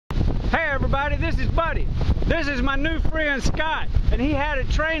everybody, this is Buddy. This is my new friend Scott, and he had a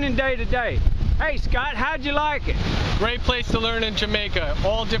training day today. Hey Scott, how'd you like it? Great place to learn in Jamaica.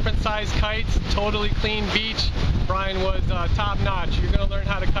 All different size kites, totally clean beach. Bryan was top notch. You're going to learn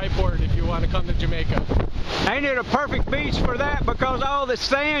how to kiteboard if you want to come to Jamaica. Ain't it a perfect beach for that? Because all the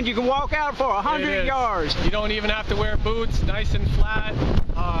sand, you can walk out for 100 yards. You don't even have to wear boots, nice and flat,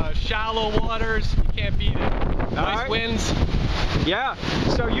 shallow waters. You can't beat it. Nice winds. Yeah,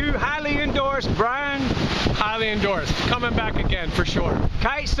 so you highly endorse Bryan? Highly endorsed. Coming back again for sure.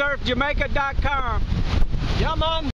 Kitesurfjamaica.com. Yeah, man.